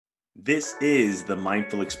This is the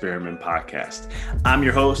Mindful Experiment Podcast. I'm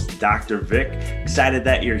your host, Dr. Vic. Excited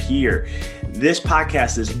that you're here. This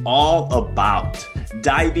podcast is all about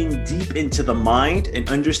diving deep into the mind and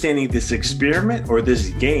understanding this experiment or this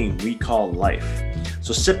game we call life.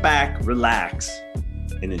 So sit back, relax,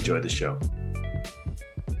 and enjoy the show.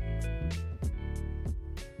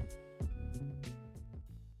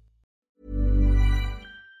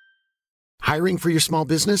 Hiring for your small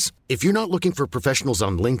business? If you're not looking for professionals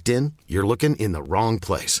on LinkedIn, you're looking in the wrong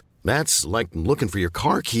place. That's like looking for your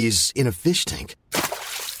car keys in a fish tank.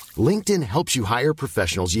 LinkedIn helps you hire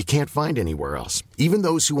professionals you can't find anywhere else, even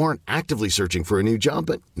those who aren't actively searching for a new job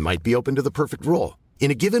but might be open to the perfect role.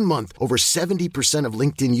 In a given month, over 70% of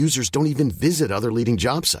LinkedIn users don't even visit other leading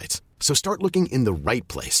job sites. So start looking in the right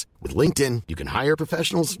place. With LinkedIn, you can hire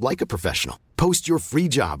professionals like a professional. Post your free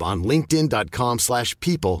job on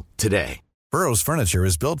linkedin.com/people today. Burrow's furniture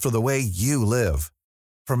is built for the way you live.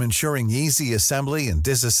 From ensuring easy assembly and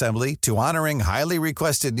disassembly to honoring highly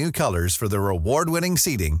requested new colors for their award-winning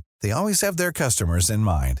seating, they always have their customers in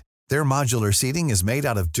mind. Their modular seating is made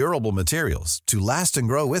out of durable materials to last and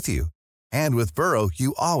grow with you. And with Burrow,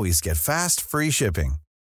 you always get fast, free shipping.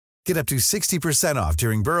 Get up to 60% off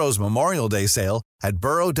during Burrow's Memorial Day sale at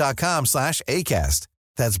burrow.com/ACAST.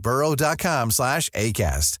 That's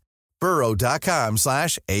burrow.com/ACAST.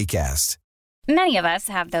 burrow.com/ACAST. Many of us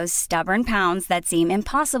have those stubborn pounds that seem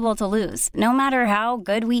impossible to lose, no matter how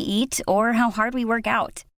good we eat or how hard we work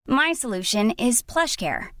out. My solution is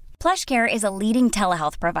PlushCare. PlushCare is a leading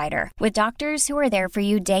telehealth provider with doctors who are there for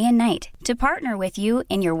you day and night to partner with you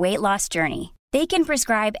in your weight loss journey. They can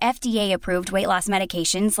prescribe FDA-approved weight loss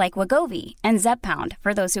medications like Wegovy and Zepbound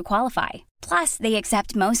for those who qualify. Plus, they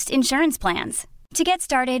accept most insurance plans. To get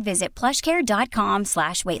started, visit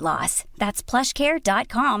plushcare.com/weightloss. That's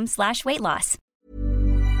plushcare.com/weightloss.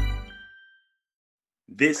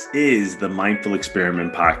 This is the Mindful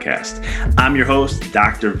Experiment Podcast. I'm your host,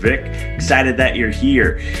 Dr. Vic. Excited that you're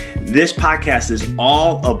here. This podcast is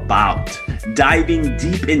all about diving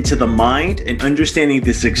deep into the mind and understanding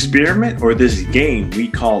this experiment or this game we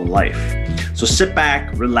call life. So sit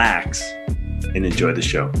back, relax, and enjoy the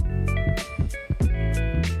show.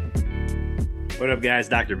 What up, guys?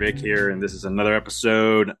 Dr. Vic here, and this is another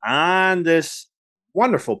episode on this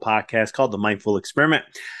wonderful podcast called The Mindful Experiment.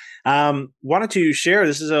 Wanted to share,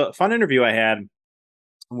 this is a fun interview I had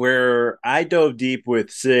where I dove deep with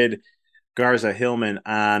Sid Garza-Hillman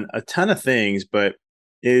on a ton of things, but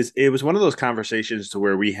it was one of those conversations to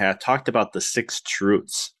where we had talked about the 6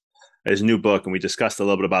 truths, his new book, and we discussed a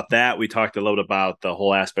little bit about that. We talked a little bit about the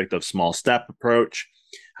whole aspect of small step approach,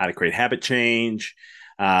 how to create habit change,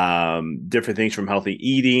 different things from healthy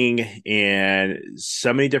eating, and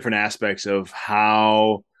so many different aspects of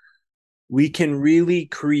how we can really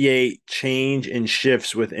create change and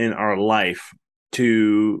shifts within our life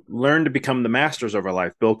to learn to become the masters of our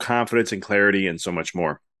life, build confidence and clarity, and so much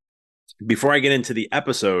more. Before I get into the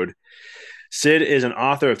episode, Sid is an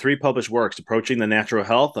author of 3 published works: Approaching the Natural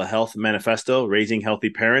Health, A Health Manifesto, Raising Healthy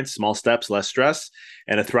Parents, Small Steps, Less Stress,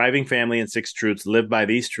 and A Thriving Family and 6 Truths. Live by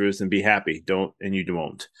these truths and be happy. Don't, and you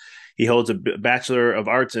won't. He holds a Bachelor of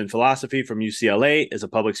Arts in Philosophy from UCLA, is a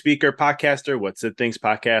public speaker, podcaster, What Sid Thinks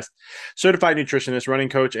podcast, certified nutritionist, running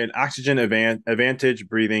coach, and Oxygen Advantage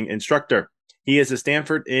breathing instructor. He is a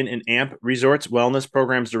Stanford Inn and AMP Resorts Wellness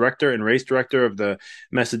Programs Director and race director of the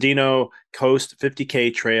Mendocino Coast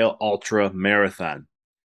 50K Trail Ultra Marathon.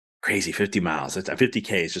 Crazy, 50 miles. It's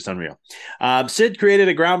 50K. It's just unreal. Sid created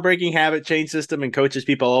a groundbreaking habit change system and coaches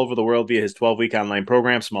people all over the world via his 12-week online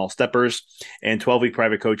program, Small Steppers, and 12-week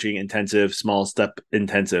private coaching intensive, Small Step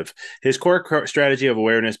Intensive. His core strategy of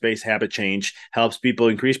awareness-based habit change helps people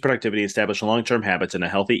increase productivity, establish long-term habits in a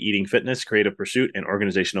healthy eating, fitness, creative pursuit, and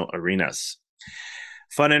organizational arenas.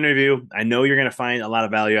 Fun interview. I know you're going to find a lot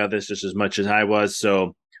of value out of this just as much as I was.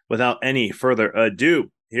 So without any further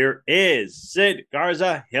ado, here is Sid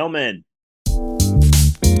Garza-Hillman.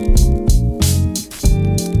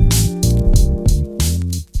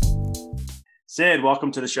 Sid,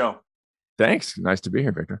 welcome to the show. Thanks. Nice to be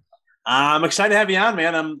here, Victor. I'm excited to have you on,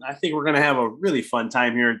 man. I think we're going to have a really fun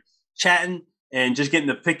time here chatting and just getting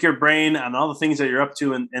to pick your brain on all the things that you're up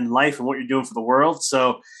to in life and what you're doing for the world.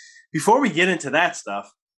 So before we get into that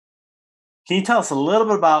stuff, can you tell us a little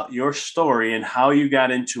bit about your story and how you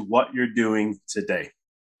got into what you're doing today?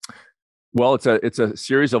 Well, it's a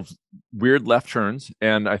series of weird left turns,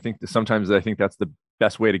 and I think sometimes that's the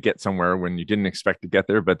best way to get somewhere when you didn't expect to get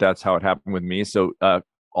there. But that's how it happened with me. So I'll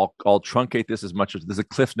truncate this as much as there's a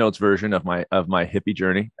Cliff Notes version of my hippie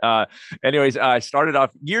journey. Anyways, I started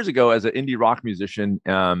off years ago as an indie rock musician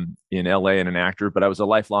in LA and an actor, but I was a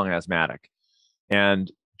lifelong asthmatic, and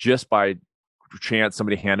just by chance,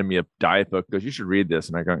 somebody handed me a diet book, goes, you should read this.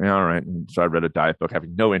 And I go, yeah, all right. And so I read a diet book,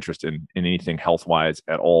 having no interest in anything health-wise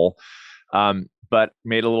at all. But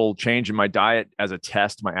made a little change in my diet as a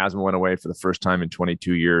test. My asthma went away for the first time in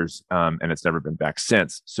 22 years. And it's never been back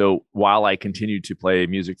since. So while I continued to play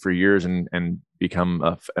music for years and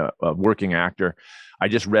become a working actor, I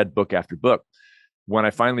just read book after book. When I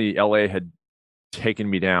finally, LA had taken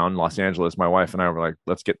me down, Los Angeles, my wife and I were like,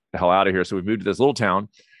 let's get the hell out of here. So we moved to this little town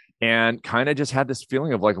and kind of just had this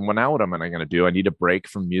feeling of like, well, now what am I going to do? I need a break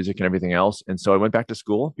from music and everything else. And so I went back to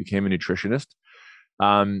school, became a nutritionist.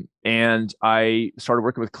 And I started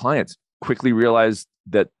working with clients, quickly realized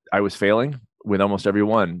that I was failing with almost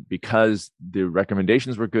everyone because the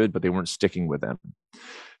recommendations were good, but they weren't sticking with them.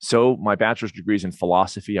 So my bachelor's degree is in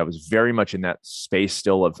philosophy. I was very much in that space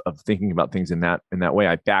still of thinking about things in that way.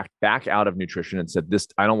 I backed back out of nutrition and said,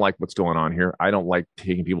 I don't like what's going on here. I don't like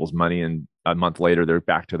taking people's money and a month later they're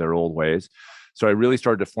back to their old ways. So I really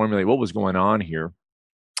started to formulate what was going on here.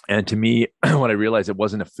 And to me, when I realized it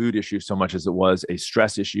wasn't a food issue so much as it was a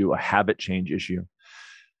stress issue, a habit change issue,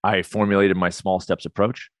 I formulated my small steps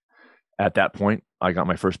approach. At that point, I got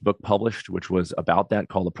my first book published, which was about that,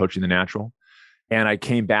 called Approaching the Natural. And I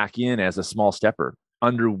came back in as a small stepper,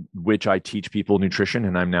 under which I teach people nutrition.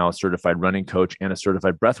 And I'm now a certified running coach and a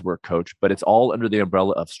certified breathwork coach, but it's all under the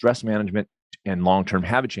umbrella of stress management and long-term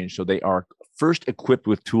habit change. So they are first equipped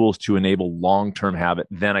with tools to enable long-term habit.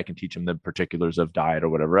 Then I can teach them the particulars of diet or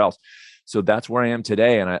whatever else. So that's where I am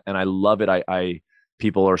today. And I love it.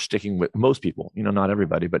 People are sticking with, most people, not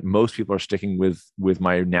everybody, but most people are sticking with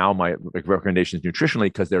my recommendations nutritionally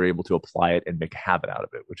because they're able to apply it and make a habit out of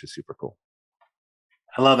it, which is super cool.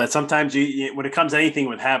 I love that. Sometimes when it comes to anything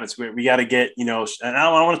with habits, we got to get, and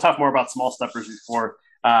I want to talk more about small steppers before,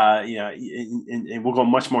 and we'll go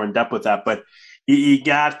much more in depth with that, but you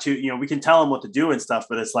got to, we can tell them what to do and stuff,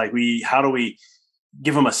 but it's like, how do we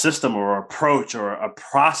give them a system or approach or a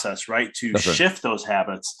process, right, to shift those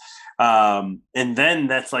habits. And then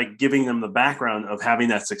that's like giving them the background of having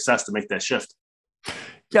that success to make that shift.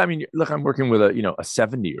 Yeah. I mean, look, I'm working with a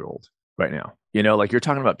 70-year-old right now, like you're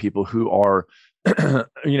talking about people who are,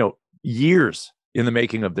 years in the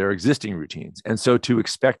making of their existing routines. And so to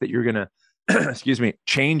expect that you're going to,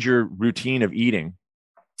 change your routine of eating,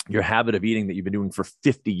 your habit of eating that you've been doing for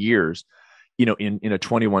 50 years, in a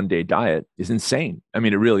 21-day diet is insane. I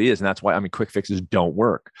mean, it really is. And that's why, quick fixes don't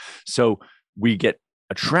work. So we get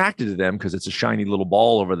attracted to them because it's a shiny little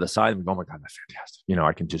ball over the side. And we go, oh my God, that's fantastic.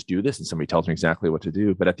 I can just do this. And somebody tells me exactly what to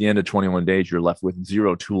do. But at the end of 21 days, you're left with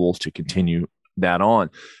zero tools to continue that on.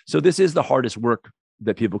 So this is the hardest work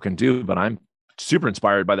that people can do, but I'm super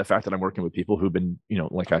inspired by the fact that I'm working with people who've been,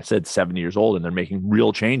 like I said, 70 years old, and they're making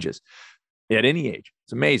real changes at any age.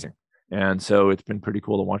 It's amazing. And so it's been pretty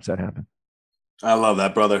cool to watch that happen. I love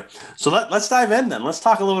that, brother. So let's dive in then. Let's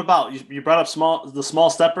talk a little bit about, you brought up the small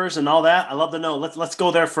steppers and all that. I love to know. Let's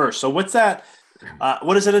go there first. So what's that?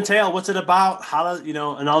 What does it entail? What's it about? How does,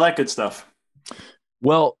 and all that good stuff?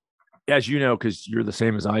 Well, as you know, because you're the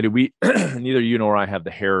same as I do, neither you nor I have the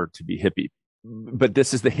hair to be hippie, but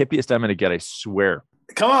this is the hippiest I'm going to get. I swear.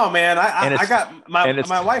 Come on, man. I got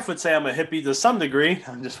my wife would say I'm a hippie to some degree.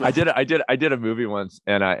 I did a movie once,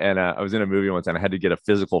 and I was in a movie once, and I had to get a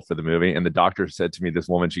physical for the movie. And the doctor said to me, this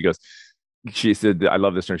woman, she said, I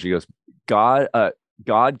love this term. She goes,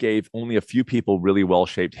 God gave only a few people really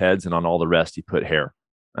well-shaped heads, and on all the rest, he put hair.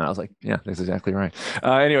 And I was like, yeah, that's exactly right.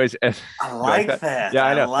 Anyways. I like that. Yeah,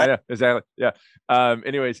 I know. Exactly. Yeah.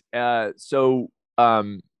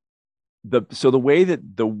 This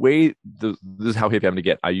is how hippie I'm to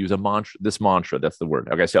get. I use this mantra. That's the word.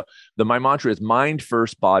 Okay. So my mantra is mind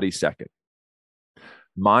first, body second.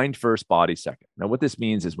 Mind first, body second. Now, what this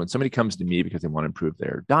means is when somebody comes to me because they want to improve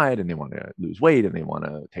their diet and they want to lose weight and they want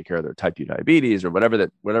to take care of their type 2 diabetes or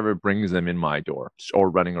whatever brings them in my door, or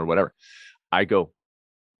running or whatever, I go,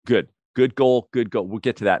 good goal. We'll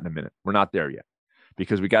get to that in a minute. We're not there yet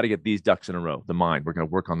because we got to get these ducks in a row. The mind, we're going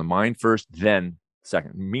to work on the mind first, then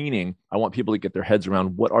second, meaning I want people to get their heads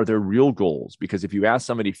around what are their real goals. Because if you ask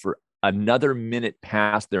somebody for another minute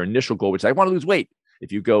past their initial goal, which is, I want to lose weight.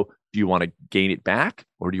 If you go, do you want to gain it back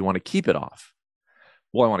or do you want to keep it off?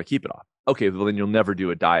 Well, I want to keep it off. Okay, well, then you'll never do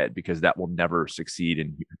a diet because that will never succeed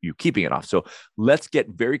in you keeping it off. So let's get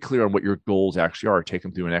very clear on what your goals actually are. Take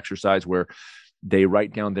them through an exercise where they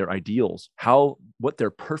write down their ideals, what their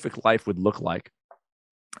perfect life would look like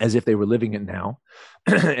as if they were living it now.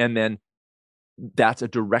 And then that's a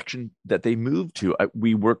direction that they move to.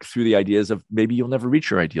 We work through the ideas of maybe you'll never reach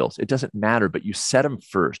your ideals. It doesn't matter, but you set them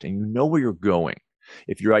first and you know where you're going.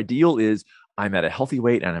 If your ideal is, I'm at a healthy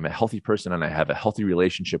weight and I'm a healthy person and I have a healthy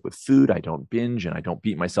relationship with food. I don't binge and I don't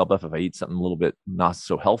beat myself up if I eat something a little bit not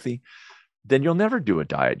so healthy. Then you'll never do a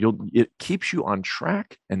diet. It keeps you on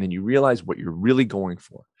track, and then you realize what you're really going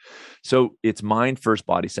for. So it's mind first,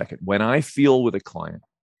 body second. When I feel with a client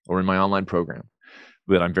or in my online program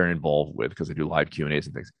that I'm very involved with, because I do live Q&As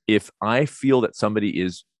and things, if I feel that somebody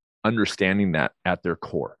is understanding that at their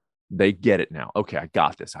core, they get it now. Okay, I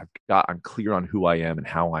got this. I'm clear on who I am and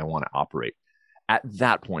how I want to operate. At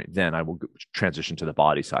that point, then I will transition to the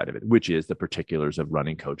body side of it, which is the particulars of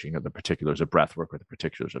running coaching or the particulars of breath work or the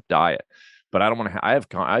particulars of diet. But I don't want to, I have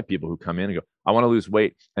people who come in and go, I want to lose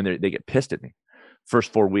weight. And they get pissed at me.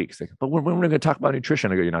 First 4 weeks, they go, but when we're going to talk about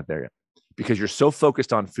nutrition, I go, you're not there yet. Because you're so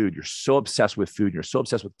focused on food, you're so obsessed with food, you're so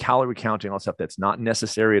obsessed with calorie counting, all stuff that's not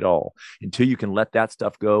necessary at all. Until you can let that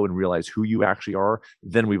stuff go and realize who you actually are,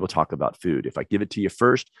 then we will talk about food. If I give it to you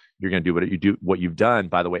first, you're going to do what you've done.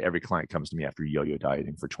 By the way, every client comes to me after yo-yo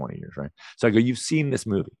dieting for 20 years, right? So I go, you've seen this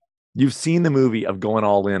movie. You've seen the movie of going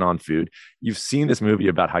all in on food. You've seen this movie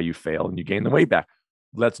about how you fail and you gain the weight back.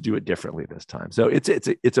 Let's do it differently this time. So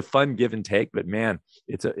it's a fun give and take, but man,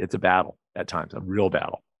 it's a battle at times, a real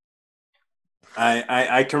battle.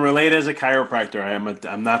 I can relate as a chiropractor.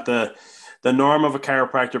 I'm not the norm of a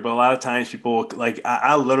chiropractor, but a lot of times people like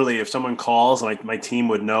I literally, if someone calls, like my team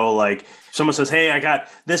would know, like if someone says, hey, I got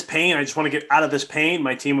this pain, I just want to get out of this pain.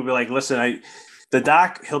 My team would be like, listen, the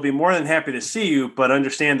doc, he'll be more than happy to see you, but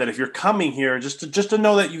understand that if you're coming here, just to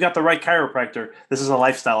know that you got the right chiropractor. This is a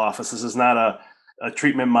lifestyle office. This is not a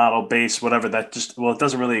treatment model based, whatever that it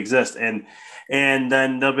doesn't really exist. And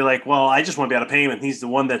then they'll be like, well, I just want to be out of pain. And he's the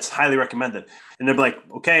one that's highly recommended. And they'll be like,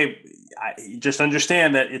 okay, just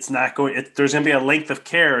understand that it's not there's going to be a length of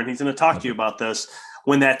care. And he's going to talk to you about this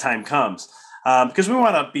when that time comes. Because we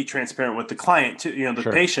want to be transparent with the client too, the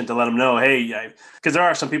Sure. patient, to let them know, hey, because there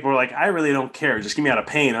are some people who are like, I really don't care. Just get me out of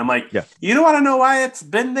pain. I'm like, yeah. You don't want to know why it's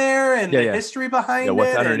been there and the history behind it.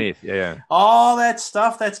 What's underneath. Yeah. All that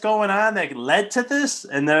stuff that's going on that led to this.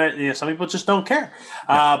 And there, some people just don't care.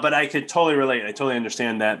 Yeah. But I could totally relate. I totally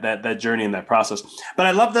understand that journey and that process. But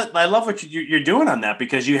I love that. I love what you're doing on that,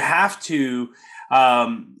 because you have to,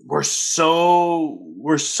 we're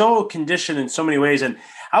so conditioned in so many ways. And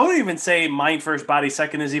I wouldn't even say mind first, body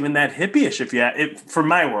second is even that hippie-ish for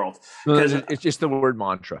my world. Because it's just the word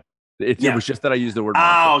mantra. It was just that I used the word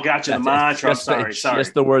mantra. Oh, gotcha. The mantra. I'm sorry.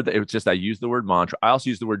 Just the word. It was just I used the word mantra. I also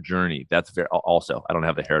use the word journey. That's also. I don't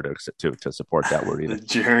have the hair to support that word either. The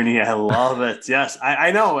journey. I love it. Yes,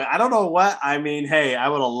 I know. I don't know what I mean. Hey, I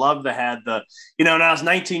would have loved to have when I was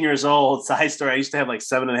 19 years old. Side story. I used to have like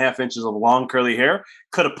 7.5 inches of long curly hair.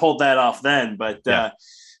 Could have pulled that off then, but.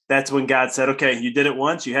 That's when God said, okay, you did it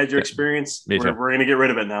once. You had your experience. We're going to get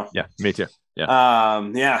rid of it now. Yeah, me too.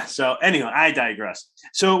 Yeah. So anyway, I digress.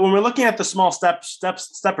 So when we're looking at the small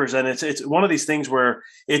steppers, and it's one of these things where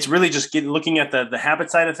it's really just looking at the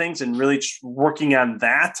habit side of things and really working on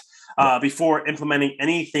that before implementing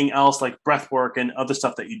anything else like breath work and other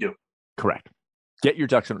stuff that you do. Correct. Get your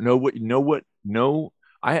ducks in.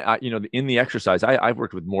 In the exercise, I've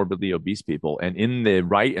worked with morbidly obese people, and in the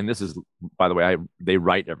and this is, by the way, they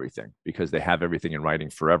write everything because they have everything in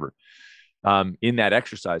writing forever. In that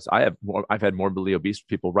exercise, I've had morbidly obese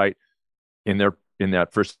people write in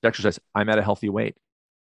that first exercise, I'm at a healthy weight.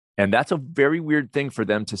 And that's a very weird thing for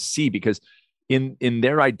them to see, because in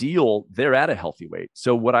their ideal, they're at a healthy weight.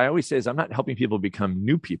 So what I always say is I'm not helping people become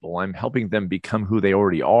new people. I'm helping them become who they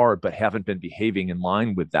already are, but haven't been behaving in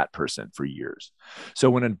line with that person for years.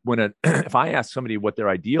 So if I ask somebody what their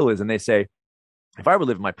ideal is and they say, if I were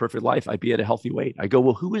living my perfect life, I'd be at a healthy weight. I go,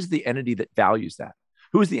 well, who is the entity that values that?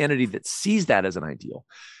 Who is the entity that sees that as an ideal?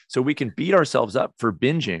 So we can beat ourselves up for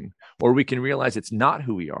binging, or we can realize it's not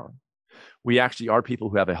who we are. We actually are people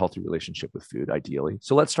who have a healthy relationship with food, ideally.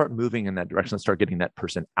 So let's start moving in that direction. Let's start getting that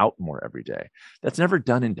person out more every day. That's never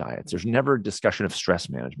done in diets. There's never a discussion of stress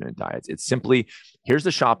management in diets. It's simply, here's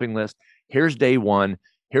the shopping list. Here's day one.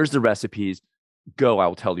 Here's the recipes. Go, I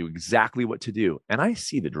will tell you exactly what to do. And I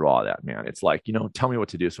see the draw of that, man. It's like, tell me what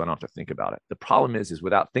to do so I don't have to think about it. The problem is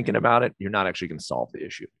without thinking about it, you're not actually going to solve the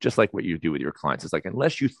issue. Just like what you do with your clients. It's like,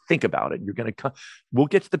 unless you think about it, you're going to come, we'll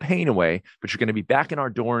get the pain away, but you're going to be back in our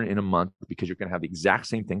door in a month because you're going to have the exact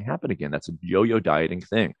same thing happen again. That's a yo-yo dieting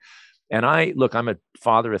thing. And I'm a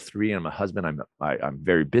father of 3 and I'm a husband. I'm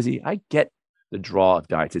very busy. I get the draw of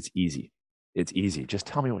diets. It's easy. Just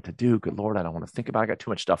tell me what to do. Good Lord, I don't want to think about it. I got too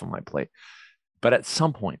much stuff on my plate. But at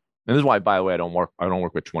some point, and this is why, by the way, I don't work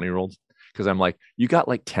with 20-year-olds. because I'm like, you got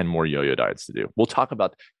like 10 more yo-yo diets to do. We'll talk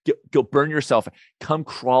about go burn yourself, come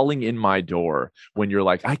crawling in my door when you're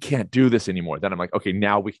like, I can't do this anymore. Then I'm like, okay,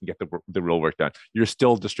 now we can get the real work done. You're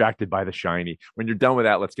still distracted by the shiny. When you're done with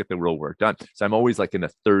that, let's get the real work done. So I'm always like in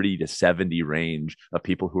the 30 to 70 range of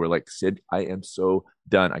people who are like, Sid, I am so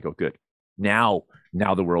done. I go, good. Now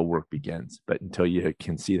the real work begins. But until you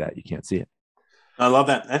can see that, you can't see it. I love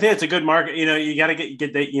that. I think it's a good market. You got to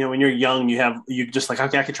get that, when you're young, you just like,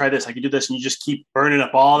 okay, I could try this, I could do this. And you just keep burning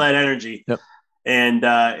up all that energy. Yep. And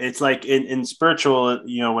it's like in spiritual,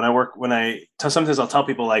 sometimes I'll tell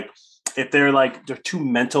people like, if they're too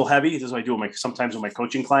mental heavy, this is what I do sometimes with my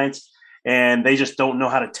coaching clients, and they just don't know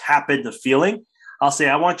how to tap into feeling. I'll say,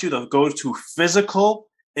 I want you to go to physical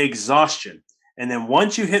exhaustion. And then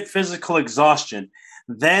once you hit physical exhaustion,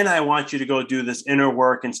 then I want you to go do this inner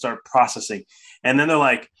work and start processing. And then they're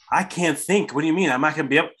like, I can't think. What do you mean? I'm not going to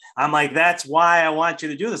be able. I'm like, that's why I want you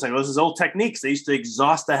to do this. I go, this is old techniques. They used to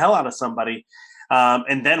exhaust the hell out of somebody.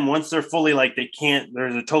 And then once they're fully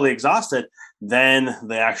they're totally exhausted, then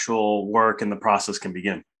the actual work and the process can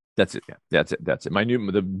begin. That's it. Yeah, that's it.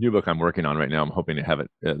 The new book I'm working on right now. I'm hoping to have it.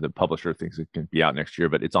 The publisher thinks it can be out next year,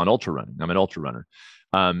 but it's on ultra running. I'm an ultra runner.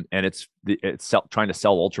 And it's trying to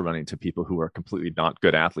sell ultra running to people who are completely not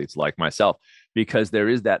good athletes like myself, because there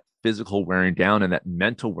is that physical wearing down and that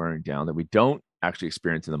mental wearing down that we don't actually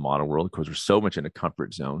experience in the modern world because we're so much in a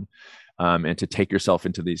comfort zone. And to take yourself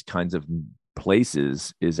into these kinds of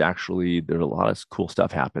places is actually, there's a lot of cool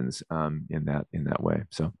stuff happens in that way.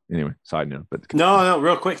 So anyway, side note, but no,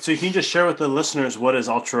 real quick. So you can just share with the listeners, what is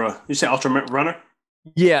ultra? You say ultra runner?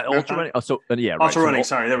 Yeah, ultra running. Oh, so yeah, right. Ultra running.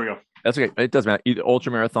 Sorry, there we go. That's okay. It doesn't matter. Either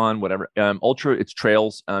ultra marathon, whatever. Ultra, it's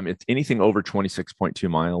trails. It's anything over 26.2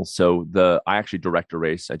 miles. So I actually direct a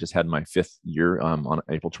race. I just had my 5th year on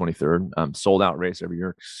April 23rd. Sold out race every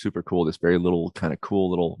year. Super cool. This very little kind of cool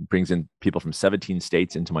little, brings in people from 17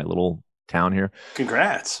 states into my little town here.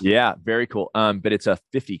 Congrats. Yeah, very cool. But it's a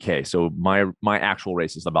 50K. So my actual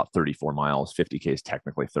race is about 34 miles. 50K is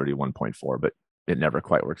technically 31.4, but it never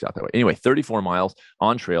quite works out that way. Anyway, 34 miles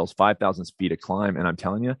on trails, 5,000 feet of climb. And I'm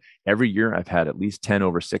telling you, every year I've had at least 10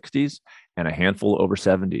 over 60s and a handful over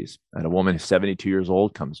 70s. And a woman who's 72 years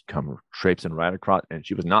old comes traipsing right across. And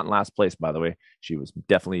she was not in last place, by the way. She was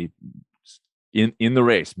definitely in the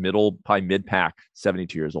race, probably mid-pack,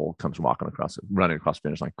 72 years old, comes running across the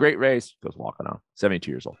finish line. Great race, goes walking on, 72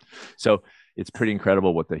 years old. So it's pretty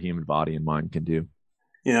incredible what the human body and mind can do.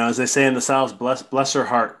 As they say in the South, bless her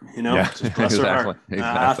heart, Yeah, just bless exactly, her heart. exactly.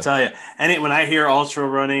 I'll tell you, when I hear ultra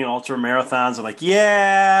running, ultra marathons, I'm like,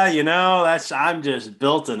 yeah, I'm just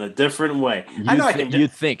built in a different way.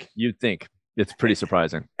 You'd think it's pretty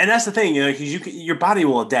surprising. And that's the thing, because your body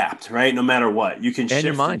will adapt, right? No matter what, you can shift. And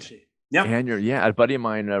your mind. Yep. And a buddy of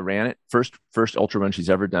mine ran it. First ultra run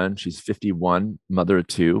she's ever done. She's 51, mother of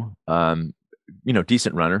 2,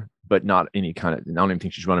 decent runner, but not any kind of, I don't even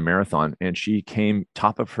think she's run a marathon. And she came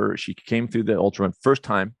through the ultra run, first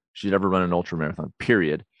time she'd ever run an ultra marathon,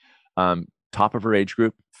 period. Top of her age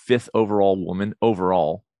group, 5th overall woman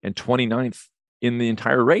overall, and 29th in the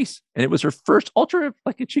entire race. And it was her first ultra.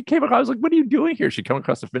 She came across, I was like, what are you doing here? She came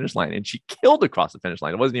across the finish line and she killed across the finish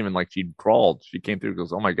line. It wasn't even like she'd crawled. She came through,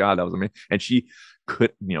 goes, oh my God, that was amazing. And she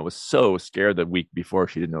was so scared the week before.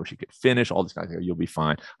 She didn't know if she could finish. All these guys, you'll be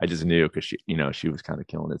fine. I just knew because she was kind of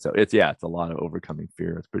killing it. So it's a lot of overcoming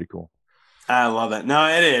fear. It's pretty cool. I love it. No,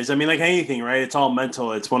 it is. Like anything, right? It's all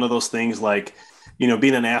mental. It's one of those things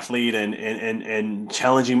being an athlete and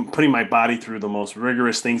challenging, putting my body through the most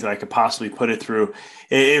rigorous things that I could possibly put it through.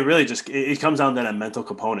 It really just, it comes down to that mental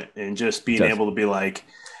component and just being able to be like,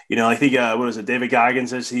 I think, what was it? David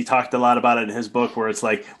Goggins he talked a lot about it in his book, where it's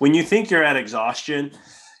like, when you think you're at exhaustion,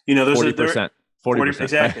 there's 40%. 40%.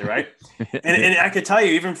 Exactly, right? and I could tell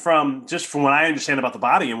you, even from what I understand about the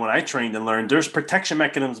body and what I trained and learned, there's protection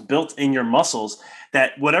mechanisms built in your muscles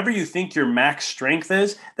that whatever you think your max strength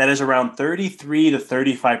is, that is around 33 to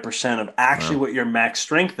 35% of actually what your max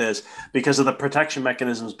strength is, because of the protection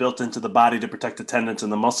mechanisms built into the body to protect the tendons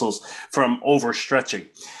and the muscles from overstretching.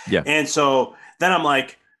 Yeah. And so then I'm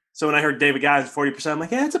like, so when I heard David Guys 40%, I'm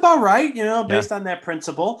like, yeah, it's about right, based on that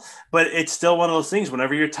principle. But it's still one of those things.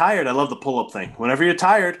 Whenever you're tired, I love the pull-up thing. Whenever you're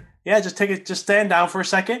tired, just stand down for a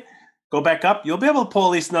second, go back up. You'll be able to pull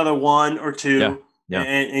at least another 1 or 2,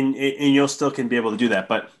 and you'll still can be able to do that.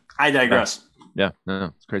 But I digress. Yeah,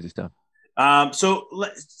 no, it's crazy stuff. So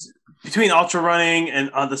between ultra running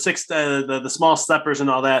and the small steppers and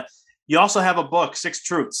all that, you also have a book, 6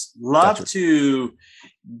 Truths. Love to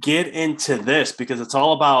get into this because it's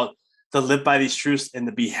all about to live by these truths and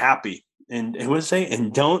to be happy. And what does it say?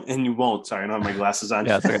 And don't and you won't. Sorry, I don't have my glasses on.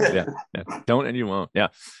 Yeah. Don't and you won't. Yeah.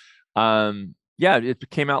 Yeah, it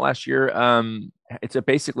came out last year. It's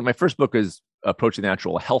basically my first book is Approaching the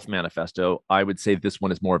Natural Health Manifesto. I would say this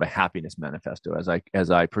one is more of a happiness manifesto.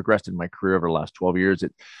 As I progressed in my career over the last 12 years,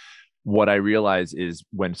 what I realize is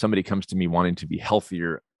when somebody comes to me wanting to be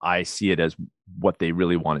healthier, I see it as what they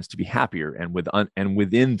really want is to be happier, and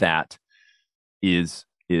within that is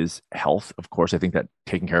health. Of course, I think that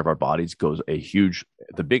taking care of our bodies goes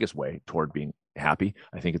the biggest way toward being happy.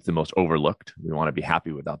 I think it's the most overlooked. We want to be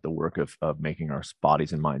happy without the work of making our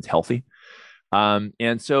bodies and minds healthy.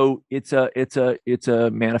 And so it's a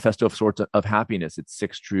manifesto of sorts of happiness. It's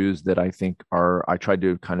 6 truths that I think I tried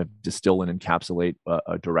to kind of distill and encapsulate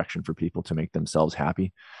a direction for people to make themselves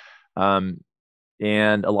happy.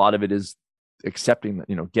 And a lot of it is accepting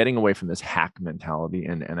that, getting away from this hack mentality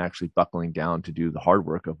and actually buckling down to do the hard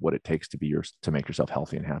work of what it takes to make yourself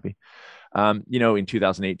healthy and happy. In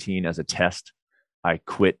 2018, as a test, I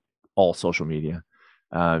quit all social media,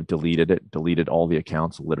 deleted all the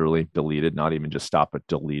accounts, literally deleted, not even just stop, but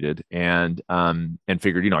deleted, and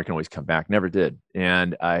figured, I can always come back. Never did.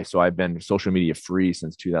 And so I've been social media free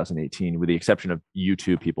since 2018, with the exception of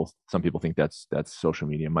YouTube. Some people think that's social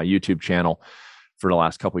media. My YouTube channel, for the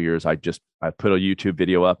last couple of years, I put a YouTube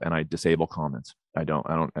video up and I disable comments. I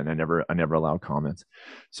never allow comments.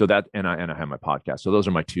 So that, and I have my podcast. So those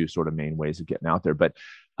are my 2 sort of main ways of getting out there. But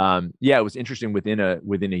it was interesting. Within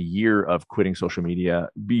a year of quitting social media,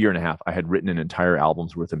 year and a half, I had written an entire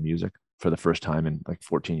album's worth of music for the first time in like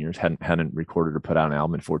 14 years. Hadn't recorded or put out an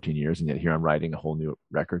album in 14 years, and yet here I'm writing a whole new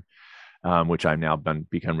record, which I've now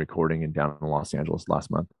begun recording down in Los Angeles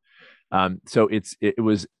last month. So it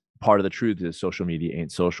was part of the truth is social media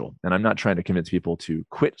ain't social. And I'm not trying to convince people to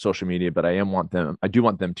quit social media, but I do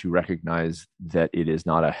want them to recognize that it is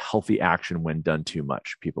not a healthy action when done too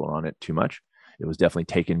much. People are on it too much. It was definitely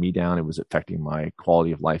taking me down. It was affecting my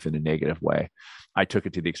quality of life in a negative way. I took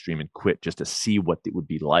it to the extreme and quit just to see what it would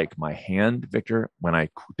be like. My hand, Victor, when I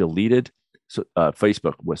deleted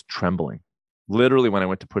Facebook, was trembling. Literally, when I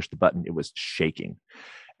went to push the button, it was shaking.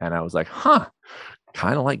 And I was like,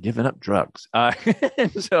 kind of like giving up drugs.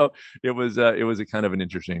 And so it was a kind of an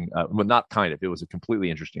interesting, it was a completely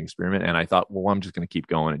interesting experiment. And I thought, well, I'm just going to keep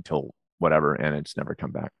going until whatever. And it's never come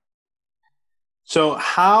back. So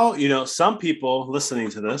how, some people listening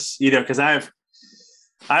to this, because I've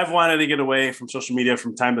wanted to get away from social media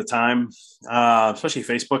from time to time, especially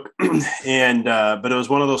Facebook. But it was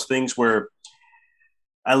one of those things where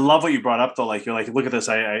I love what you brought up though. Like, you're like, look at this.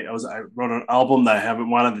 I wrote an album that I haven't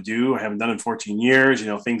wanted to do. I haven't done in 14 years,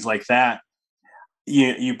 things like that.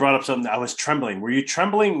 You brought up something. I was trembling. Were you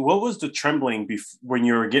trembling? What was the trembling when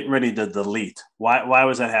you were getting ready to delete? Why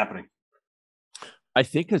was that happening? I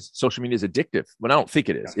think because social media is addictive. Well, I don't think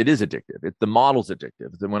it is. It is addictive. The model's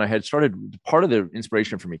addictive. Then when I had started, part of the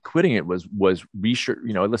inspiration for me quitting it was research.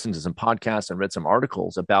 I listened to some podcasts and read some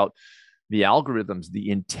articles about the algorithms, the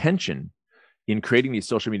intention in creating these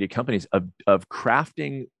social media companies of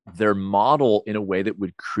crafting their model in a way that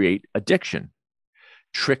would create addiction,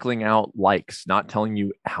 trickling out likes, not telling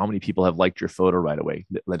you how many people have liked your photo right away,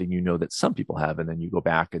 letting you know that some people have, and then you go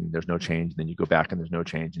back and there's no change, and then you go back and there's no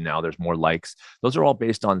change, and now there's more likes. Those are all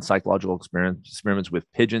based on psychological experiments with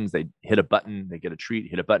pigeons. They hit a button, they get a treat,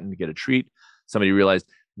 hit a button, get a treat. Somebody realized,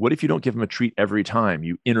 what if you don't give them a treat every time?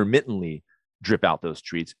 You intermittently drip out those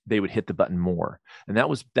treats, they would hit the button more. And that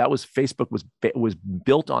was Facebook was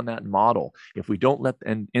built on that model. If we don't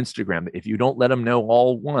and Instagram, if you don't let them know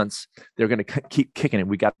all once, they're going to keep kicking it.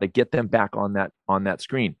 We got to get them back on that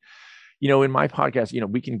screen. In my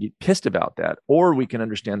podcast, we can get pissed about that, or we can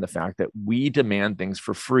understand the fact that we demand things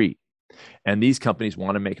for free. And these companies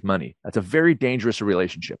want to make money. That's a very dangerous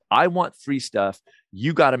relationship. I want free stuff.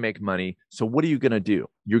 You got to make money. So what are you going to do?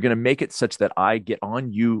 You're going to make it such that I get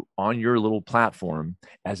on your little platform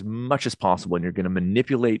as much as possible. And you're going to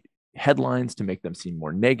manipulate headlines to make them seem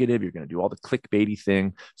more negative. You're going to do all the clickbaity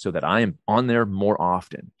thing so that I am on there more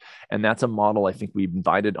often. And that's a model I think we've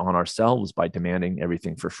invited on ourselves by demanding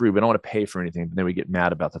everything for free. We don't want to pay for anything, but then we get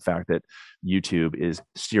mad about the fact that YouTube is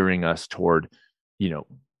steering us toward,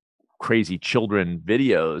 crazy children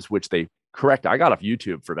videos, which they correct. I got off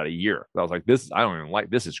YouTube for about a year. I was like, I don't even like,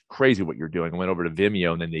 this is crazy what you're doing. I went over to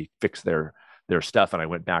Vimeo and then they fixed their stuff and I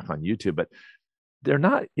went back on YouTube, but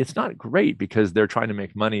it's not great because they're trying to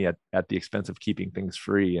make money at the expense of keeping things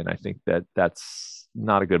free. And I think that's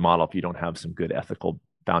not a good model if you don't have some good ethical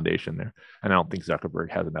foundation there. And I don't think Zuckerberg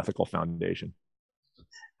has an ethical foundation.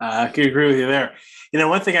 I can agree with you there.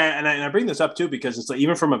 One thing I bring this up too, because it's like,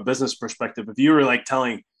 even from a business perspective, if you were like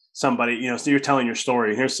telling somebody, so you're telling your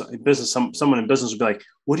story. Here's someone in business would be like,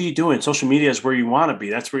 what are you doing? Social media is where you want to be.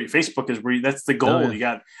 That's where Facebook is that's the goal. Yeah. You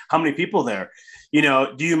got how many people there?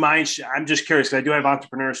 Do you mind? I'm just curious because I do have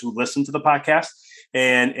entrepreneurs who listen to the podcast.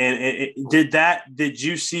 And did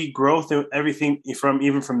you see growth in everything from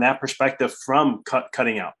that perspective from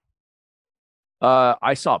cutting out?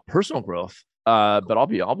 I saw personal growth, but I'll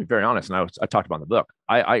be very honest. And I talked about in the book.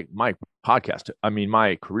 My podcast.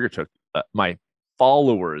 My career my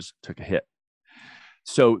followers took a hit.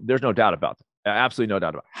 So there's no doubt about that. Absolutely no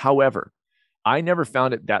doubt about it. However, I never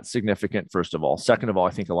found it that significant, first of all. Second of all,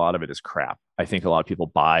 I think a lot of it is crap. I think a lot of people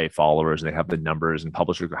buy followers and they have the numbers, and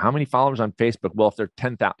publishers go, how many followers on Facebook? Well, if they're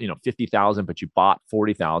 10,000, 50,000, but you bought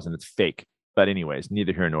 40,000, it's fake. But anyways,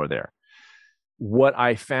 neither here nor there. What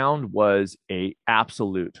I found was a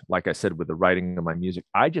absolute, like I said, with the writing of my music,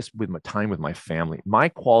 with my time with my family, my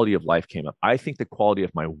quality of life came up. I think the quality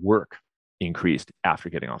of my work increased after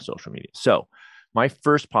getting off social media. So my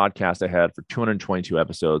first podcast I had for 222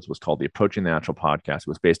 episodes was called the Approaching the Natural Podcast. It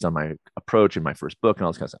was based on my approach in my first book and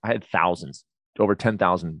all this kind of stuff. I had thousands, over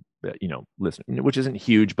 10,000, listeners, which isn't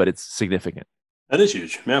huge, but it's significant. That is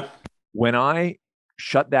huge. Yeah. When I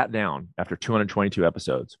shut that down after 222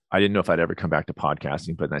 episodes, I didn't know if I'd ever come back to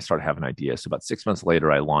podcasting, but then I started having ideas. So about 6 months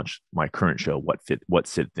later, I launched my current show, What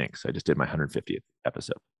Sid Thinks. I just did my 150th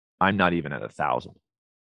episode. I'm not even at 1,000.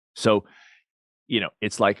 So,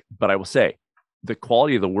 it's like, but I will say the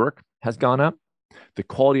quality of the work has gone up. The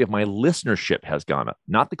quality of my listenership has gone up,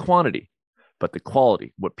 not the quantity, but the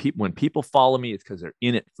quality. When people follow me, it's because they're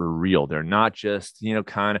in it for real. They're not just,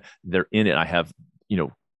 they're in it. I have,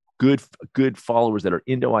 good followers that are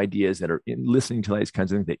into ideas, that are listening to these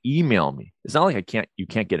kinds of things, that email me. It's not like you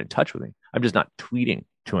can't get in touch with me. I'm just not tweeting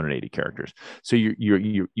 280 characters. So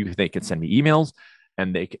they can send me emails,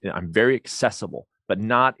 and I'm very accessible, but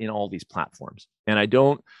not in all these platforms. And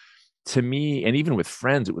to me, and even with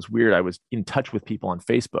friends, it was weird. I was in touch with people on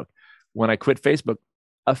Facebook. When I quit Facebook,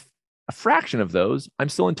 a fraction of those I'm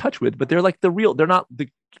still in touch with, but they're like they're not the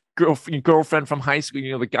girlfriend from high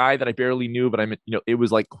school, the guy that I barely knew, but it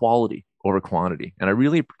was like quality over quantity. And I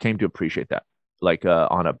really came to appreciate that,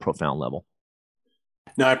 on a profound level.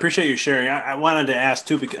 No, I appreciate you sharing. I wanted to ask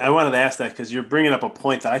too, because I wanted to ask that because you're bringing up a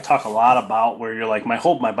point that I talk a lot about, where you're like,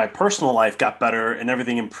 my personal life got better and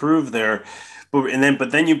everything improved there.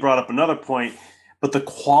 But then you brought up another point, but the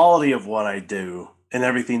quality of what I do and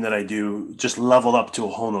everything that I do just leveled up to a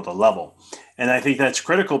whole nother level. And I think that's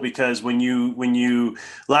critical, because when you,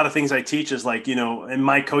 a lot of things I teach is like, in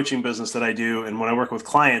my coaching business that I do, and when I work with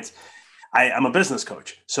clients, I'm a business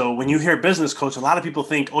coach. So when you hear business coach, a lot of people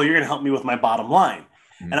think, oh, you're going to help me with my bottom line.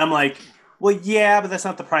 Mm-hmm. And I'm like, well, yeah, but that's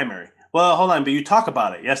not the primary. Well, hold on, but you talk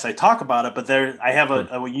about it. Yes, I talk about it, but I have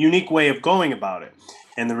a unique way of going about it.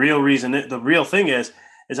 And the real thing is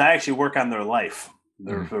I actually work on their life.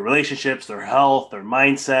 Their relationships, their health, their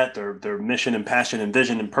mindset, their mission and passion and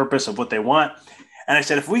vision and purpose of what they want. And I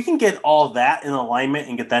said, if we can get all that in alignment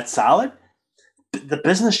and get that solid, the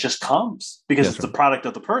business just comes, because it's the product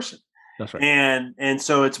of the person. That's right. And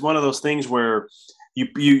so it's one of those things where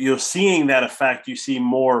you're seeing that effect. You see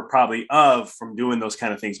more probably from doing those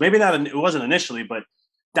kind of things. Maybe it wasn't initially, but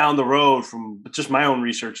down the road from just my own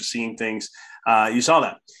research of seeing things, you saw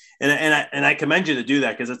that. And I commend you to do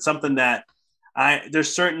that, because it's something that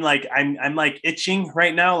there's certain, like, I'm like itching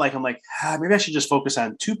right now. Like, I'm like, maybe I should just focus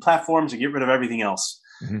on 2 platforms and get rid of everything else.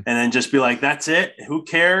 Mm-hmm. And then just be like, that's it. Who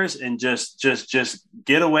cares? And just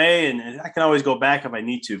get away. And I can always go back if I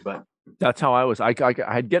need to, but that's how I was. I'd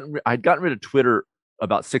gotten rid of Twitter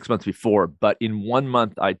about 6 months before, but in 1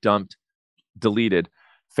 month I deleted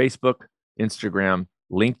Facebook, Instagram,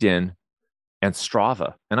 LinkedIn, and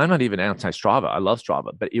Strava. And I'm not even anti-Strava. I love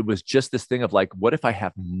Strava, but it was just this thing of like, what if I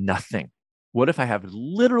have nothing? What if I have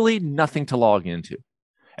literally nothing to log into,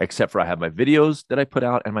 except for I have my videos that I put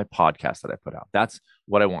out and my podcast that I put out? That's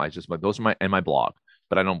what I want. It's just like, those are my blog,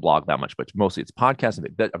 but I don't blog that much, but mostly it's podcasts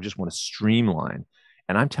that I just want to streamline.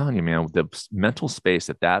 And I'm telling you, man, the mental space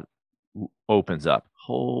that opens up,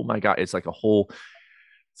 oh my God, it's like a whole,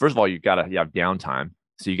 first of all, you have downtime.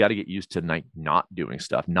 So you got to get used to not doing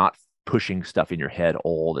stuff, not pushing stuff in your head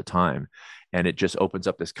all the time. And it just opens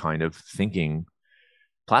up this kind of thinking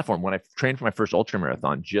platform. When I trained for my first ultra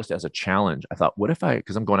marathon, just as a challenge, I thought,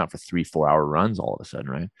 because I'm going out for 3-4 hour runs all of a sudden,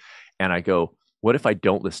 right? And I go, what if I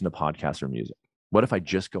don't listen to podcasts or music? What if I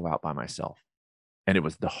just go out by myself? And it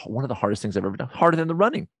was one of the hardest things I've ever done. Harder than the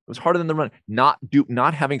running. It was harder than the running.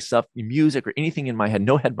 Not having stuff, music or anything in my head,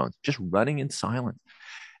 no headphones, just running in silence.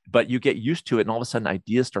 But you get used to it, and all of a sudden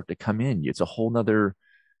ideas start to come in. It's a whole nother,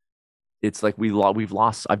 it's like we've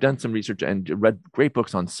lost. I've done some research and read great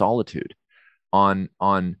books on solitude. on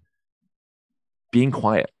being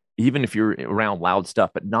quiet, even if you're around loud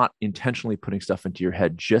stuff, but not intentionally putting stuff into your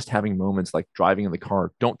head, just having moments like driving in the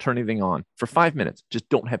car. Don't turn anything on for 5 minutes. Just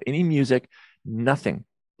don't have any music, nothing.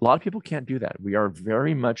 A lot of people can't do that. We are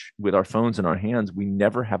very much with our phones in our hands. We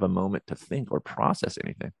never have a moment to think or process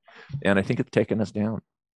anything. And I think it's taken us down.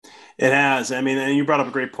 It has. I mean, and you brought up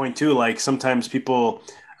a great point too. Like sometimes people,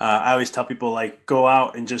 I always tell people like go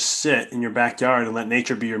out and just sit in your backyard and let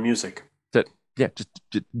nature be your music. That yeah, just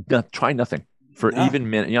try nothing for even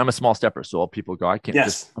minute. You know, I'm a small stepper, so all people go, I can't. Yes.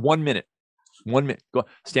 Just 1 minute, 1 minute. Go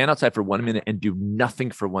stand outside for 1 minute and do nothing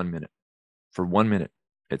for 1 minute. For 1 minute.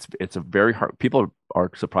 It's a very hard. People are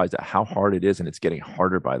surprised at how hard it is, and it's getting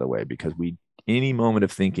harder, by the way, because any moment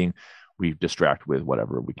of thinking, we distract with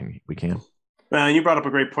whatever we can. And you brought up a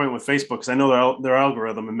great point with Facebook, because I know their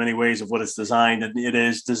algorithm in many ways of what it's designed, and it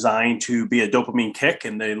is designed to be a dopamine kick,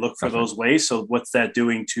 and they look for those ways. So what's that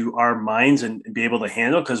doing to our minds and be able to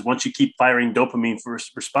handle? Because once you keep firing dopamine for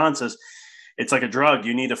responses, it's like a drug.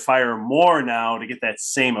 You need to fire more now to get that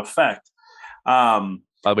same effect.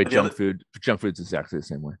 By the way, junk food is exactly the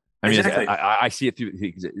same way. I mean, exactly. I see it through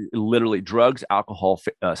literally drugs, alcohol,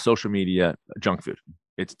 social media, junk food.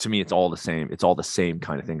 To me, it's all the same. It's all the same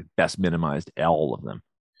kind of thing. Best minimized, all of them.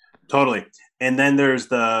 Totally. And then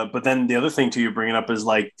but then the other thing too, you're bringing up is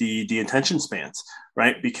like the attention spans,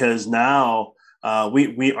 right? Because now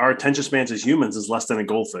our attention spans as humans is less than a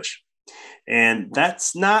goldfish. And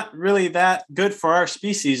that's not really that good for our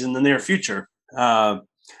species in the near future.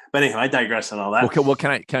 But anyhow, I digress on all that. Well,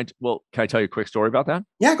 can I tell you a quick story about that?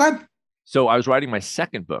 Yeah, go ahead. So I was writing my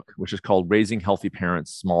second book, which is called Raising Healthy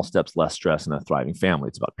Parents, Small Steps, Less Stress, and a Thriving Family.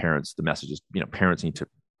 It's about parents. The message is, parents need to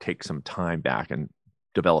take some time back and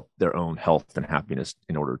develop their own health and happiness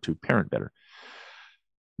in order to parent better.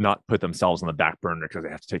 Not put themselves on the back burner because they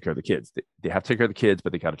have to take care of the kids. They have to take care of the kids,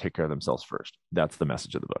 but they got to take care of themselves first. That's the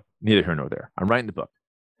message of the book. Neither here nor there. I'm writing the book.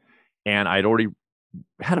 And I'd already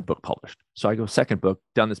had a book published. So I go, second book,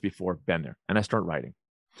 done this before, been there. And I start writing.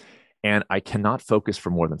 And I cannot focus for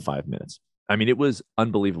more than 5 minutes. I mean, it was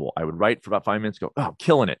unbelievable. I would write for about 5 minutes, go, oh,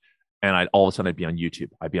 killing it. And all of a sudden I'd be on YouTube.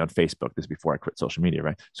 I'd be on Facebook. This is before I quit social media,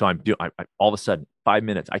 right? So I all of a sudden, 5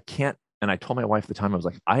 minutes, I can't. And I told my wife at the time, I was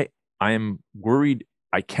like, I am worried.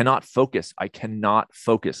 I cannot focus.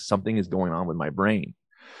 Something is going on with my brain.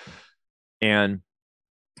 And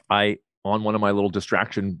on one of my little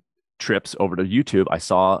distraction trips over to YouTube, I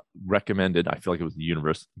saw recommended, I feel like it was the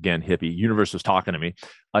universe, again, hippie, universe was talking to me,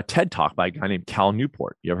 a TED talk by a guy named Cal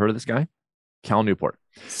Newport. You ever heard of this guy? Cal Newport.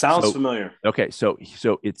 Sounds familiar. Okay. So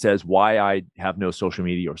it says why I have no social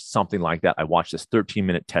media or something like that. I watched this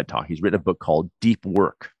 13-minute TED talk. He's written a book called Deep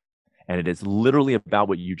Work. And it is literally about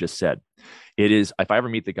what you just said. It is, if I ever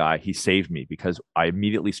meet the guy, he saved me because I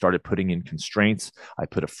immediately started putting in constraints. I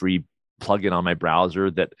put a free plugin on my browser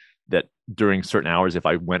that during certain hours, if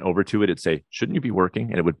I went over to it, it'd say, shouldn't you be working?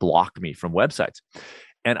 And it would block me from websites.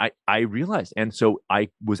 And I realized, and so I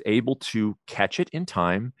was able to catch it in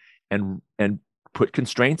time and put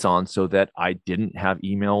constraints on so that I didn't have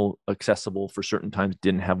email accessible for certain times,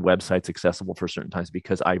 didn't have websites accessible for certain times,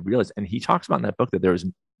 because I realized, and he talks about in that book, that there is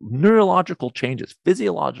neurological changes,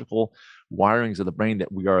 physiological wirings of the brain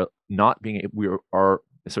that we are,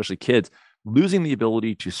 especially kids, losing the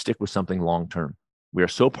ability to stick with something long-term. We are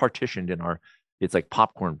so partitioned it's like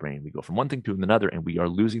popcorn brain. We go from one thing to another, and we are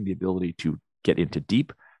losing the ability to get into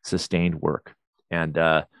deep, sustained work. And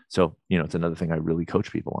so, it's another thing I really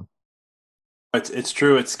coach people on. It's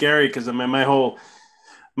true. It's scary because I mean,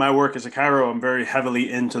 my work as a chiro, I'm very heavily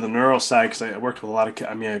into the neural side because I worked with a lot of,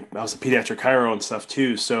 I was a pediatric chiro and stuff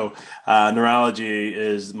too. So neurology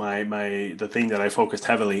is the thing that I focused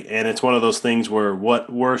heavily. And it's one of those things where what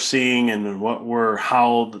we're seeing and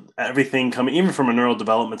how everything coming, even from a neural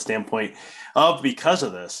development standpoint because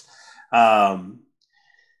of this,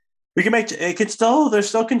 we can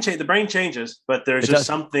change. The brain changes, but there's just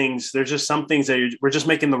some things that we're just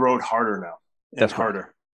making the road harder now. That's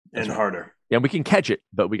harder and harder. Yeah, we can catch it,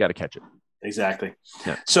 but we got to catch it. Exactly.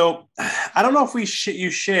 Yeah. So I don't know if you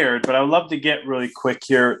shared, but I would love to get really quick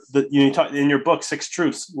here. You talk in your book, 6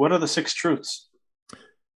 Truths. What are the 6 truths?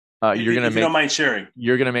 If you don't mind sharing.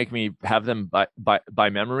 You're gonna make me have them by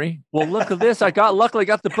memory. Well, look at this. Luckily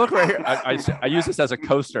got the book right here. I use this as a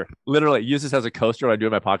coaster. Literally use this as a coaster when I do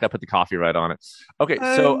my podcast. I put the coffee right on it. Okay,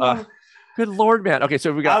 so good Lord, man. Okay,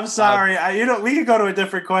 so we got. I'm sorry. We could go to a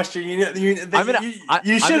different question. You should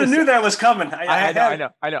have knew that was coming. I know.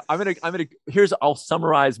 I'm gonna. I'll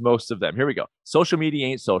summarize most of them. Here we go. Social media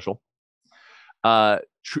ain't social.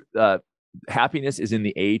 Happiness is in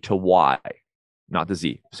the A to Y, not the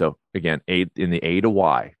Z. So again, in the A to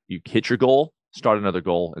Y. You hit your goal, start another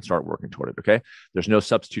goal and start working toward it. Okay. There's no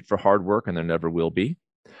substitute for hard work, and there never will be.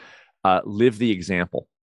 Live the example.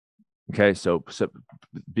 Okay. So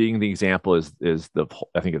being the example is the,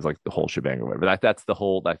 I think it's like the whole shebang or whatever. That's the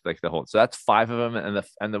whole, so that's 5 of them.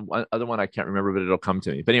 And the other one, I can't remember, but it'll come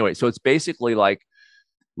to me. But anyway, so it's basically like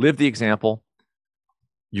live the example.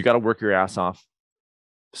 You got to work your ass off.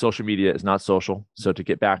 Social media is not social. So to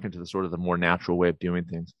get back into the sort of the more natural way of doing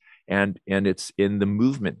things, and it's in the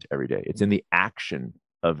movement every day. It's in the action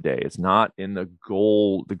of day. It's not in the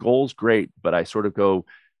goal. The goal's great, but I sort of go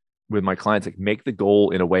with my clients, like, make the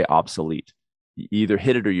goal in a way obsolete. You either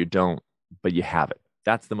hit it or you don't, but you have it.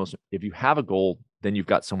 That's the most, if you have a goal, then you've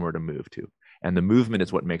got somewhere to move to. And the movement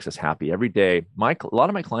is what makes us happy every day. A lot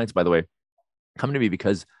of my clients, by the way, come to me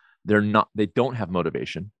because they don't have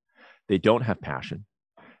motivation. They don't have passion.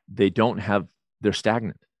 They're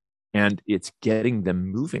stagnant. And it's getting them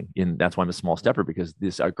moving. And that's why I'm a small stepper, because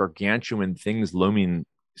these are gargantuan things looming,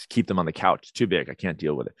 keep them on the couch. It's too big. I can't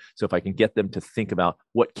deal with it. So if I can get them to think about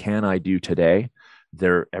what can I do today,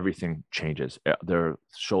 everything changes. The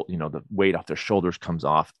weight off their shoulders comes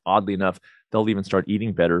off. Oddly enough, they'll even start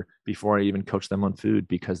eating better before I even coach them on food,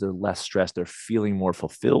 because they're less stressed. They're feeling more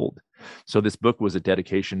fulfilled. So this book was a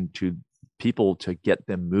dedication to people to get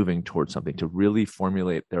them moving towards something, to really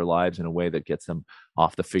formulate their lives in a way that gets them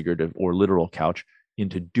off the figurative or literal couch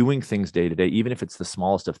into doing things day to day. Even if it's the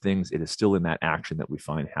smallest of things, it is still in that action that we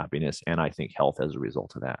find happiness, and I think health as a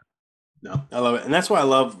result of that. No, I love it. And that's why I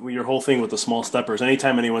love your whole thing with the small steppers.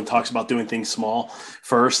 Anytime anyone talks about doing things small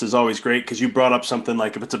first is always great, because you brought up something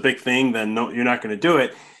like, if it's a big thing, then no, you're not going to do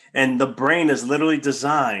it. And the brain is literally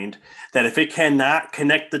designed that if it cannot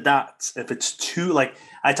connect the dots, if it's too, like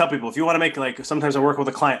I tell people, if you want to make, like, sometimes I work with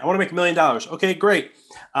a client, I want to make $1 million. Okay, great.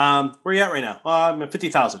 Where are you at right now? I'm at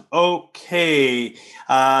 50,000. Okay.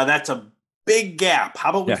 That's a big gap. How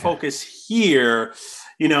about we focus here?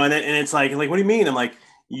 And it's like, what do you mean? I'm like,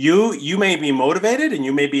 you may be motivated and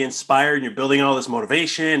you may be inspired and you're building all this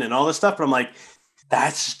motivation and all this stuff. But I'm like,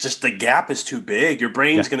 that's just, the gap is too big. Your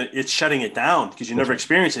brain's it's shutting it down because you never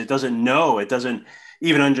experienced it. It doesn't know. It doesn't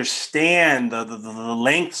even understand the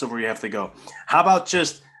lengths of where you have to go. How about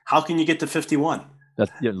just, how can you get to 51?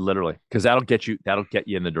 That's literally, because that'll get you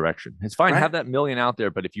in the direction. It's fine. Right. Have that million out there.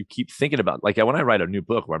 But if you keep thinking about, like, when I write a new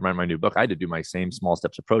book, I had to do my same small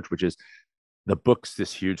steps approach, which is, the book's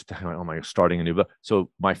this huge thing. Oh my, starting a new book.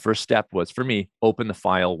 So my first step was, for me, open the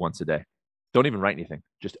file once a day. Don't even write anything.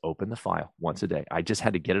 Just open the file once a day. I just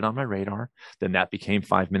had to get it on my radar. Then that became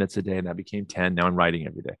 5 minutes a day, and that became 10. Now I'm writing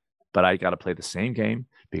every day. But I got to play the same game,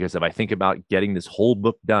 because if I think about getting this whole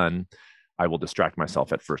book done, I will distract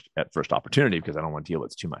myself at first opportunity, because I don't want to deal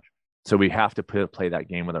with it too much. So we have to play that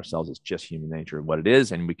game with ourselves. It's just human nature of what it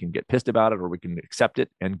is, and we can get pissed about it, or we can accept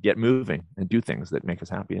it and get moving and do things that make us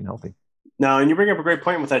happy and healthy. No, and you bring up a great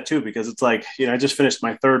point with that too, because it's like, I just finished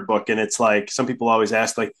my 3rd book, and it's like, some people always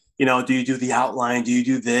ask, like, do you do the outline? Do you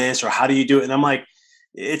do this? Or how do you do it? And I'm like,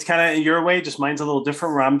 it's kind of your way, just mine's a little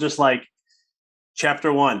different, where I'm just like,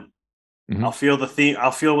 chapter 1, I'll feel the theme.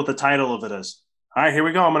 I'll feel what the title of it is. All right, here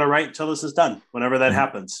we go. I'm going to write until this is done, whenever that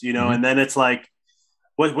happens, and then it's like,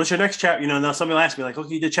 what's your next chapter? Now somebody will ask me, like,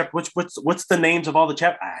 okay, you did chapter, what's the names of all the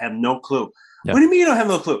chapters? I have no clue. What do you mean you don't have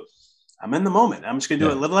no clue? I'm in the moment. I'm just going to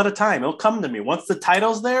do it a little at a time. It'll come to me. Once the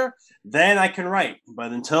title's there, then I can write.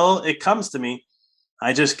 But until it comes to me,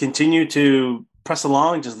 I just continue to press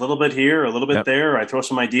along, just a little bit here, a little bit there. I throw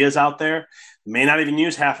some ideas out there. May not even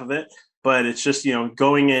use half of it, but it's just,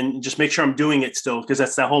 going in, just make sure I'm doing it still, because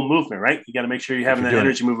that's that whole movement, right? You got to make sure you're having that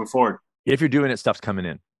energy moving forward. If you're doing it, stuff's coming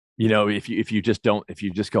in. If you just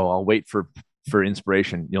go, I'll wait for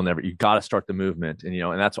inspiration, you got to start the movement. And,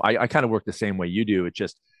 and that's why I kind of work the same way you do. It's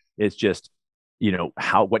just,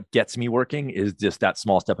 what gets me working is just that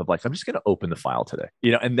small step of, like, I'm just going to open the file today,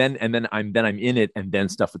 and then I'm in it, and then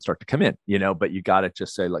stuff would start to come in, but you got to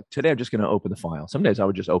just say, like, today I'm just going to open the file. Some days I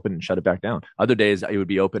would just open and shut it back down. Other days it would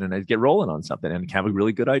be open and I'd get rolling on something and have a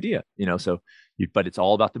really good idea, but it's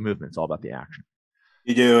all about the movement. It's all about the action.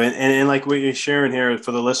 You do. And like what you're sharing here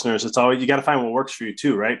for the listeners, it's always, you got to find what works for you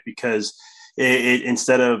too, right? Because it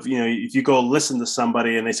instead of, if you go listen to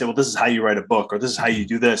somebody and they say, well, this is how you write a book, or this is how you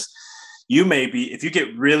do this, you may be, if you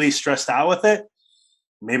get really stressed out with it,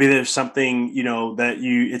 maybe there's something,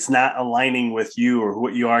 it's not aligning with you or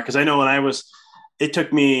what you are. Cause I know I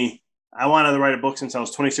wanted to write a book since I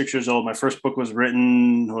was 26 years old. My first book was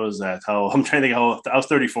written, what was that? I'm trying to think how I was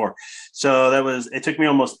 34. So it took me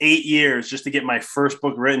almost 8 years just to get my first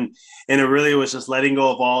book written. And it really was just letting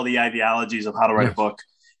go of all the ideologies of how to write a book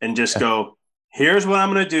and just go, here's what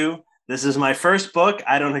I'm going to do. This is my first book.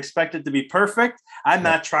 I don't expect it to be perfect. I'm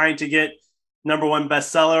not trying to get #1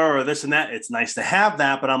 bestseller or this and that. It's nice to have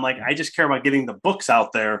that, but I'm like, I just care about getting the books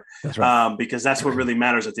out there. That's right. Because that's what really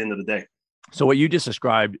matters at the end of the day. So what you just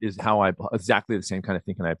described is exactly the same kind of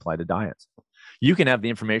thinking I apply to diets. You can have the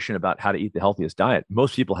information about how to eat the healthiest diet.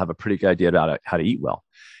 Most people have a pretty good idea about how to eat well.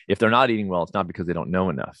 If they're not eating well, it's not because they don't know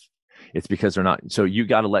enough. It's because they're not. So you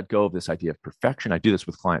got to let go of this idea of perfection. I do this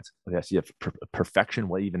with clients. The idea of perfection,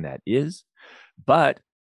 what even that is. But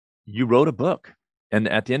you wrote a book. And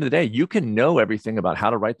at the end of the day, you can know everything about how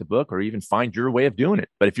to write the book or even find your way of doing it.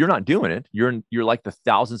 But if you're not doing it, you're like the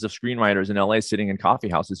thousands of screenwriters in LA sitting in coffee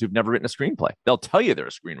houses who've never written a screenplay. They'll tell you they're a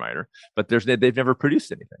screenwriter, but they've never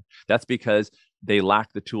produced anything. That's because they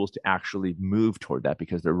lack the tools to actually move toward that,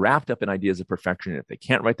 because they're wrapped up in ideas of perfection. And if they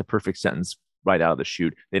can't write the perfect sentence right out of the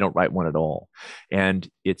chute, they don't write one at all. And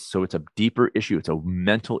it's a deeper issue. It's a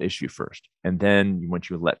mental issue first. And then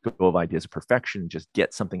once you let go of ideas of perfection, just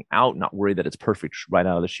get something out, not worry that it's perfect right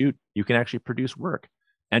out of the chute, you can actually produce work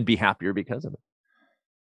and be happier because of it.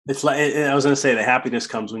 It's like, I was going to say, the happiness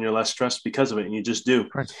comes when you're less stressed because of it, and you just do.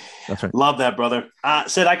 Right. That's right. Love that, brother.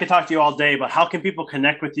 Sid, I could talk to you all day, but how can people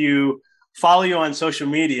connect with you, follow you on social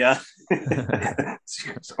media,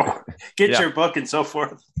 get your book and so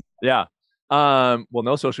forth? Yeah. Well,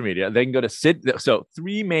 no social media. They can go to Sid. So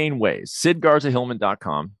 3 main ways.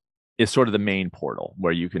 SidGarza-Hillman.com is sort of the main portal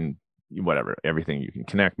where you can, everything. You can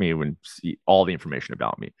connect me and see all the information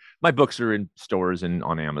about me. My books are in stores and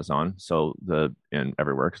on Amazon. And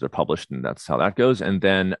everywhere because they're published, and that's how that goes. And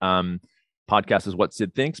then podcast is What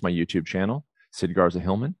Sid Thinks, my YouTube channel, Sid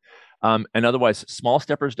Garza-Hillman. And otherwise,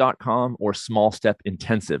 smallsteppers.com or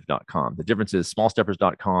smallstepintensive.com. The difference is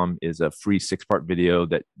smallsteppers.com is a free 6-part video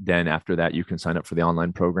that then after that, you can sign up for the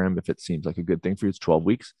online program if it seems like a good thing for you. It's 12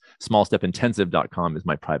 weeks. Smallstepintensive.com is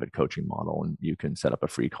my private coaching model, and you can set up a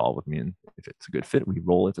free call with me. And if it's a good fit, we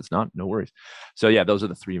roll. If it's not, no worries. So yeah, those are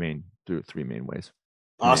the three main ways.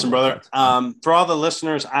 Awesome, brother. For all the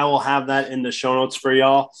listeners, I will have that in the show notes for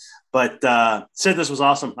y'all. But Sid, this was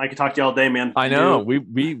awesome. I could talk to you all day, man. I know we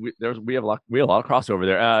have a lot of crossover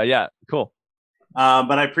there. Yeah, cool.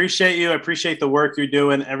 But I appreciate you. I appreciate the work you're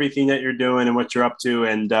doing, everything that you're doing, and what you're up to.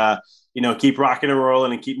 And keep rocking and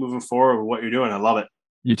rolling and keep moving forward with what you're doing. I love it.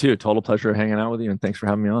 You too. Total pleasure hanging out with you, and thanks for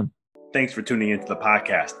having me on. Thanks for tuning into the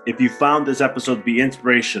podcast. If you found this episode to be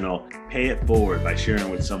inspirational, pay it forward by sharing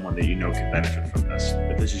with someone that you know can benefit from this.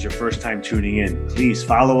 If this is your first time tuning in, please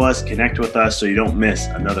follow us, connect with us so you don't miss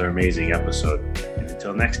another amazing episode. And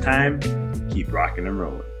until next time, keep rocking and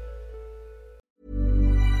rolling.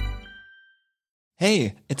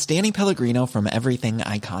 Hey, it's Danny Pellegrino from Everything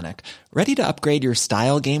Iconic. Ready to upgrade your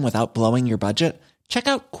style game without blowing your budget? Check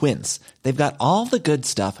out Quince. They've got all the good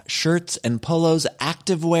stuff, shirts and polos,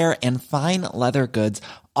 activewear, and fine leather goods,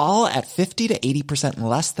 all at 50 to 80%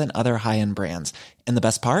 less than other high-end brands. And the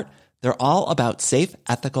best part? They're all about safe,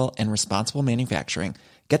 ethical, and responsible manufacturing.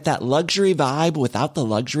 Get that luxury vibe without the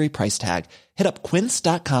luxury price tag. Hit up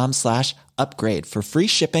quince.com/upgrade for free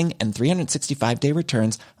shipping and 365-day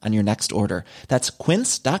returns on your next order. That's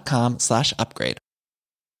quince.com/upgrade.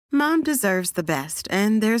 Mom deserves the best,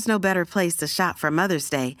 and there's no better place to shop for Mother's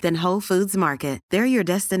Day than Whole Foods Market. They're your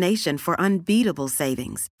destination for unbeatable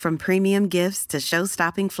savings, from premium gifts to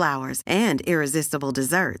show-stopping flowers and irresistible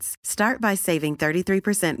desserts. Start by saving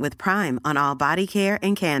 33% with Prime on all body care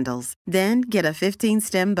and candles. Then get a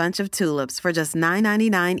 15-stem bunch of tulips for just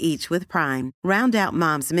 $9.99 each with Prime. Round out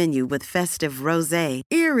Mom's menu with festive rosé,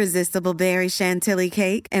 irresistible berry chantilly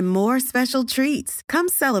cake, and more special treats. Come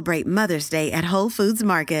celebrate Mother's Day at Whole Foods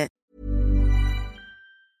Market.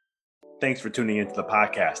 Thanks for tuning into the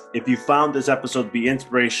podcast. If you found this episode to be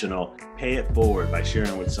inspirational, pay it forward by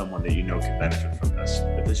sharing with someone that you know can benefit from this.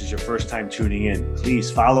 If this is your first time tuning in,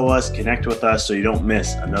 please follow us, connect with us so you don't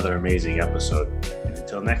miss another amazing episode. And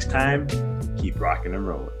until next time, keep rocking and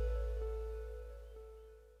rolling.